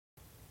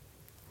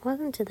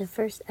Welcome to the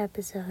first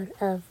episode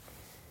of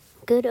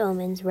Good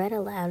Omens Read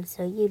Aloud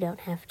so you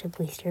don't have to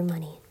waste your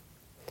money.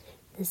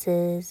 This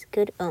is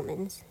Good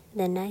Omens,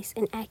 the nice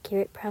and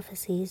accurate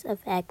prophecies of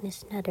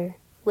Agnes Nutter,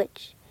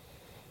 Witch,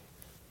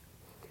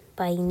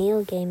 by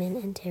Neil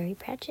Gaiman and Terry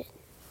Pratchett.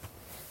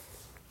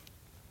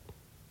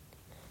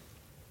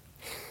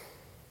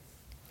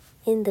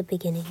 In the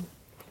beginning.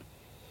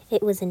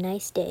 It was a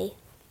nice day.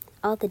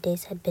 All the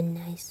days had been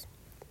nice.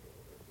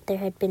 There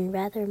had been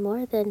rather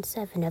more than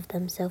 7 of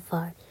them so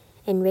far,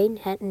 and rain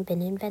hadn't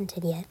been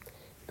invented yet,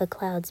 but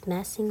clouds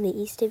massing the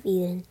east of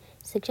Eden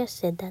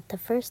suggested that the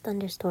first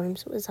thunderstorm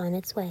was on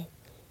its way,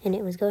 and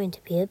it was going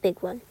to be a big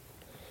one.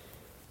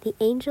 The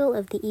angel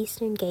of the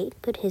eastern gate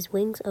put his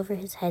wings over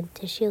his head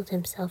to shield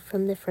himself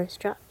from the first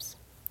drops.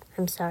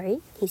 "I'm sorry,"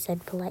 he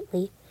said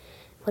politely.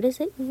 "What is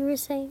it you were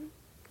saying?"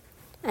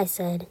 I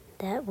said,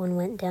 "That one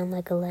went down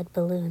like a lead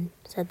balloon,"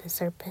 said the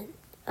serpent.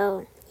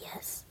 "Oh,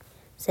 yes,"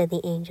 said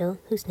the angel,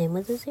 whose name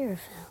was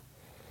Aziraphale.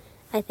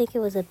 "I think it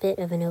was a bit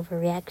of an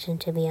overreaction,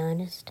 to be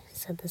honest,"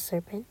 said the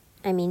serpent.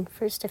 "I mean,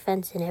 first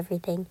offense and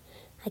everything.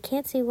 I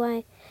can't see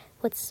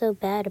what's so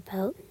bad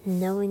about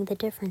knowing the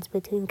difference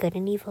between good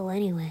and evil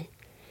anyway."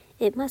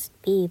 "It must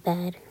be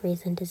bad,"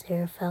 reasoned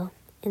Aziraphale,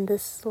 in the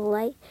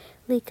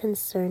slightly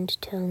concerned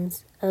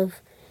tones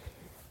of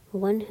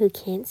one who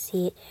can't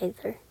see it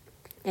either,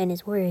 and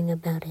is worrying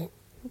about it.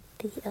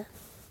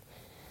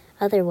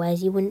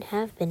 Otherwise you wouldn't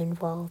have been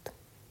involved.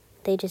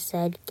 They just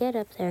said, 'Get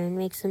up there and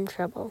make some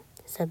trouble,'"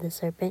 said the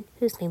serpent,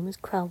 whose name was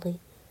Crowley.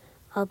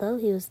 Although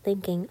he was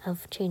thinking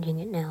of changing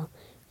it now,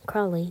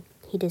 Crowley,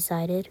 he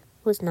decided,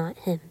 was not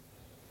him.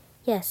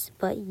 "Yes,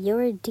 but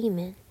you're a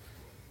demon."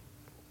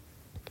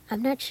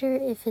 "I'm not sure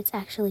if it's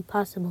actually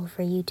possible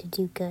for you to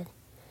do good,"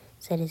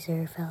 said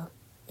Aziraphale.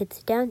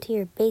 "It's down to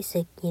your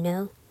basic,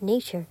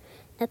 nature.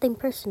 Nothing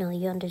personal,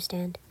 you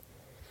understand."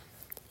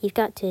 "You've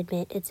got to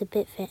admit it's a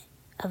bit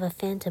of a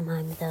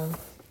pantomime, though,"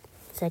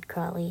 said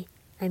Crowley.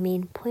 "I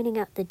mean, pointing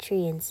out the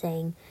tree and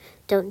saying,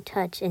 'Don't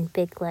touch' in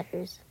big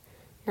letters.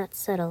 Not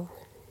subtle,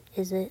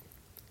 is it?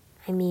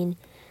 I mean,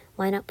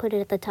 why not put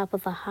it at the top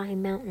of a high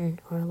mountain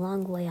or a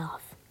long way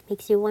off?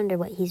 Makes you wonder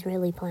what he's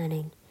really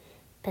planning."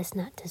 "Best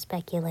not to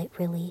speculate,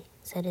 really,"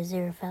 said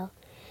Aziraphale.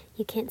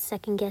 "You can't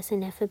second-guess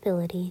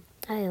ineffability.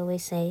 I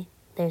always say,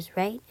 there's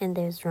right and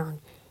there's wrong.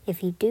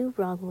 If you do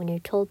wrong when you're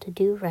told to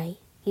do right,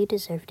 you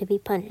deserve to be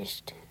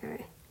punished."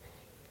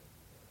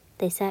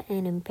 They sat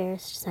in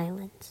embarrassed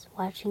silence,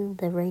 watching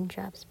the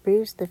raindrops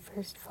bruise the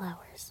first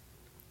flowers.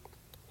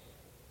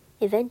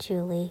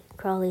 Eventually,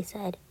 Crowley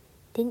said,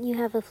 "Didn't you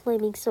have a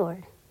flaming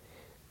sword?"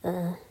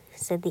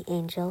 Said the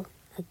angel.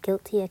 A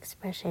guilty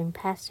expression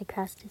passed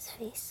across his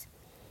face,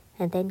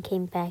 and then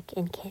came back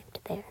and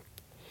camped there.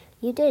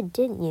 "You did,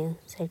 didn't you?"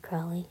 said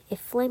Crowley. "It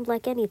flamed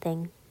like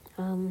anything."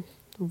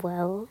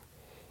 Well,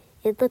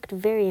 it looked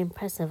very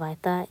impressive, I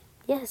thought."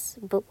 "Yes,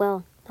 but,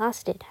 well,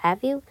 lost it,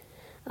 have you?"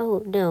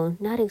 "Oh, no,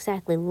 not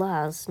exactly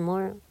lost,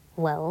 more,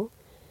 well."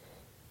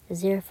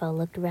 Aziraphale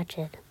looked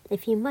wretched.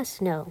 "If you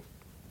must know,"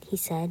 he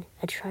said,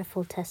 a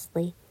trifle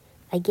testily,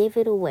 "I gave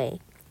it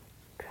away."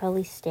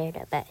 Crowley stared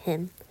up at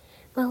him.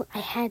 "Well, I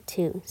had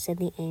to," said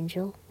the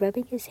angel,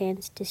 rubbing his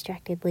hands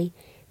distractedly.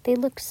 "They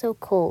looked so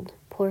cold,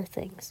 poor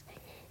things.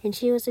 And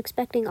she was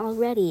expecting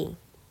already.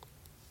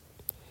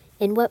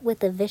 And what with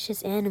the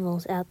vicious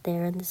animals out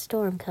there and the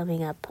storm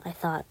coming up, I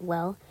thought,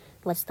 well,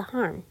 what's the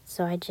harm?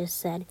 So I just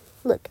said,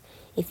 'Look,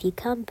 if you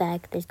come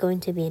back, there's going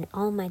to be an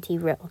almighty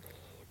row.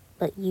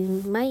 But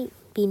you might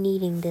be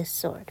needing this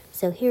sword.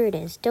 So here it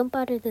is. Don't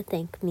bother to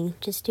thank me.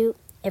 Just do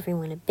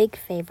everyone a big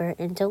favor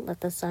and don't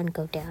let the sun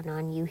go down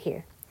on you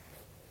here."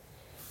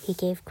 He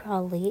gave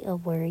Crowley a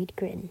worried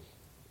grin.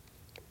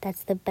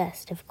 "That's the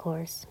best, of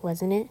course,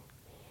 wasn't it?"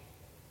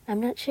 "I'm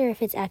not sure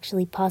if it's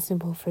actually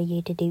possible for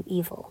you to do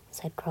evil,"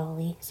 said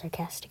Crowley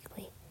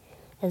sarcastically.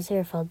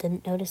 Aziraphale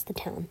didn't notice the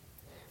tone.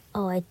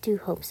 "Oh, I do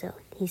hope so,"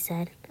 he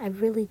said. "I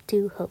really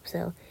do hope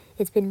so.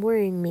 It's been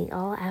worrying me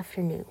all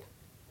afternoon."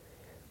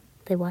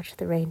 They watched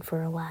the rain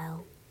for a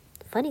while.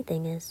 "Funny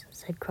thing is,"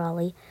 said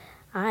Crowley,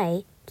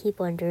 "I keep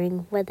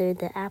wondering whether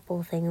the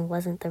apple thing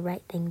wasn't the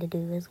right thing to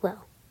do as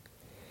well.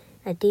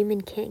 A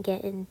demon can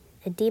get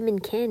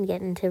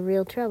into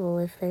real trouble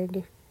if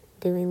they're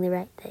doing the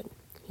right thing."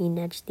 He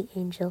nudged the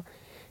angel.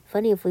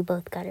 "Funny if we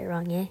both got it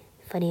wrong, eh?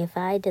 Funny if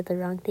I did the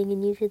wrong thing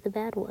and you did the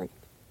bad one."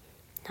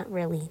 "Not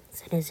really,"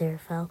 said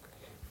Aziraphale.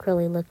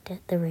 Crowley looked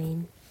at the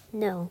rain.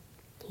 "No,"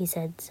 he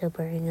said,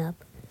 sobering up.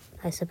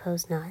 "I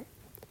suppose not."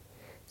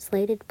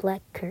 Slated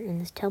black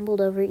curtains tumbled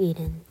over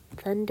Eden.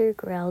 Thunder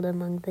growled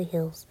among the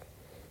hills.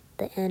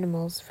 The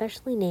animals,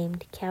 freshly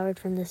named, cowered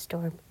from the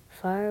storm.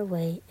 Far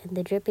away in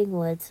the dripping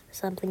woods,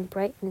 something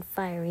bright and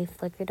fiery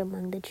flickered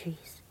among the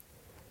trees.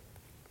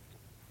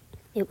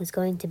 It was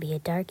going to be a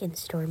dark and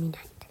stormy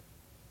night.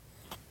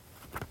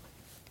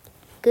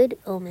 Good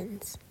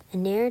Omens, a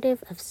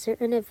narrative of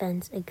certain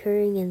events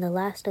occurring in the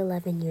last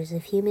 11 years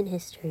of human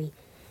history,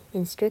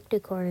 in strict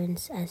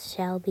accordance as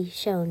shall be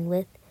shown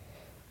with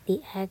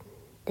the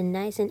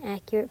nice and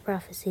accurate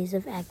prophecies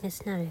of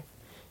Agnes Nutter,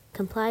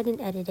 Complied and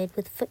edited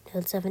with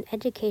footnotes of an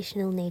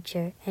educational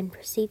nature and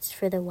Proceeds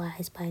for the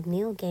Wise by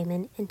Neil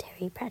Gaiman and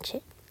Terry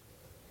Pratchett.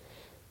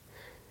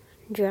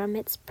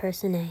 Dromits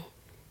Personae.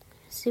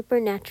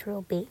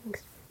 Supernatural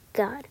beings.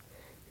 God.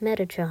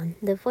 Metatron,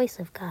 the voice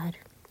of God.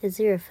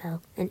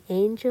 Aziraphale, an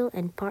angel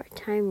and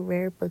part-time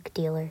rare book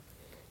dealer.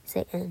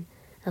 Satan,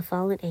 a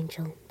fallen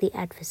angel, the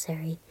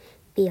adversary.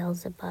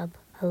 Beelzebub,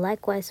 a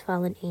likewise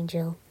fallen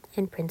angel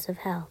and prince of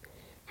hell.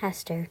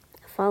 Hastur,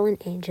 a fallen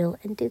angel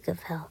and duke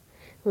of hell.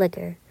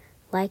 Ligur,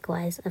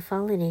 likewise a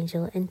fallen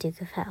angel and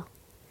duke of hell.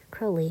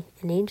 Crowley,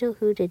 an angel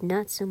who did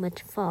not so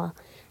much fall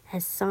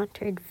as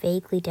sauntered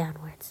vaguely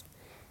downwards.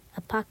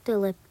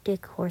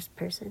 Apocalyptic horse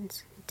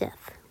persons.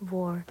 Death,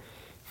 war,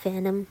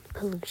 phantom,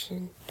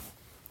 pollution.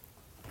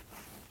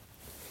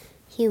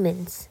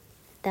 Humans.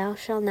 Thou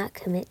shalt not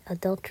commit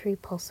adultery.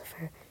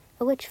 Pulsifer,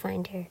 a witch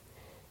finder.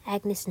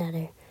 Agnes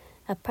Nutter,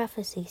 a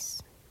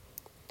prophetess.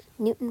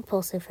 Newton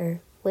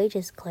Pulsifer,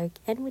 wages clerk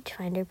and witch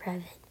finder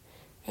private.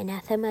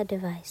 Anathema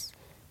device,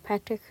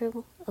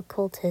 practical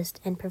occultist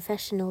and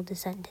professional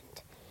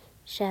descendant.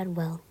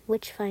 Shadwell,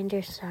 witch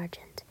finder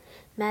sergeant.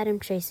 Madame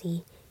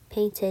Tracy,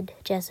 painted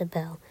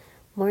Jezebel,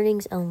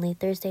 mornings only,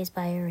 Thursdays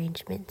by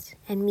arrangements,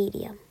 and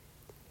medium.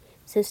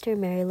 Sister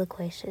Mary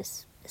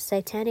Loquacious, a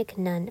satanic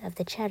nun of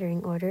the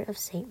Chattering Order of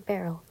St.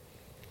 Beryl.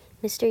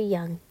 Mr.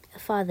 Young, a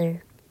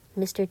father.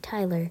 Mr.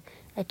 Tyler,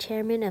 a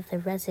chairman of the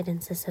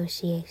Residents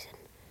Association.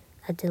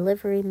 A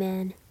delivery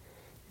man.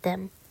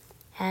 Them.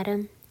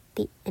 Adam,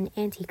 an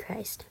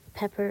Antichrist.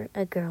 Pepper,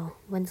 a girl.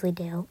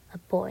 Wensleydale, a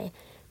boy.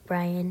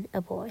 Brian,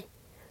 a boy.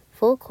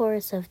 Full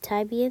chorus of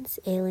Tibians,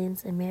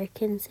 aliens,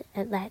 Americans,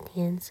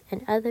 Atlanteans,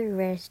 and other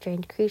rare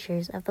strange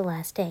creatures of the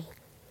last day.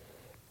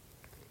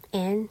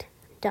 And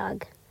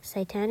dog,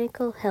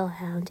 satanical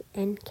hellhound,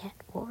 and cat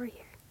warrior.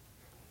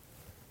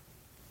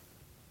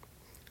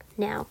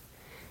 Now,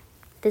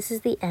 this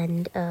is the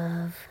end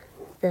of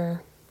the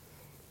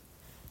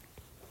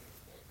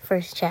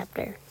first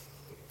chapter.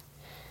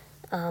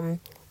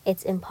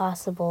 It's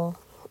impossible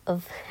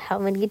of how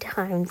many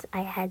times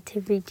I had to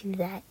redo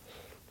that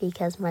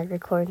because my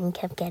recording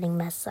kept getting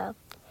messed up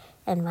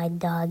and my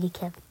dog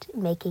kept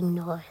making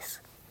noise.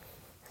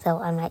 So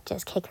I might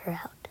just kick her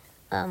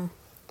out.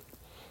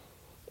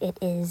 It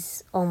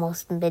is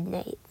almost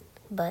midnight,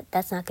 but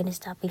that's not going to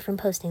stop me from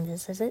posting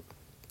this, is it?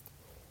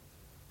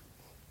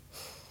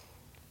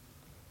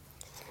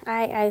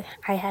 I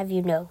have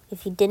you know,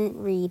 if you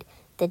didn't read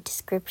the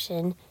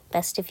description,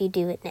 best if you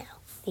do it now,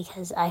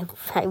 because I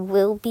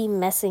will be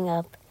messing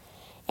up,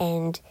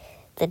 and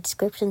the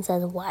description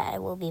says why I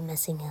will be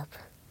messing up.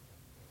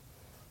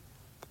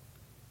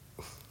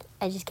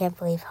 I just can't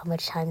believe how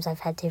much times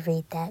I've had to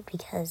read that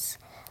because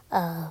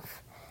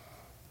of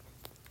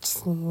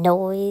just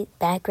noise,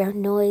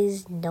 background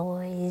noise,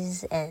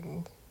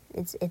 and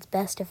it's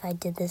best if I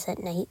did this at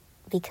night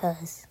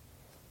because,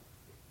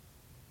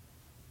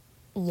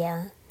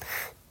 yeah,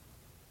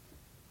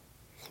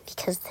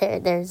 because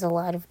there's a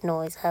lot of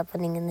noise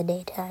happening in the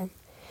daytime.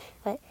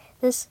 But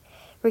this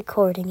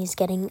recording is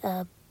getting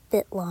a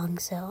bit long,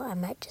 so I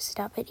might just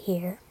stop it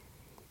here.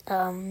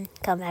 Come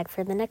back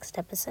for the next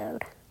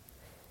episode.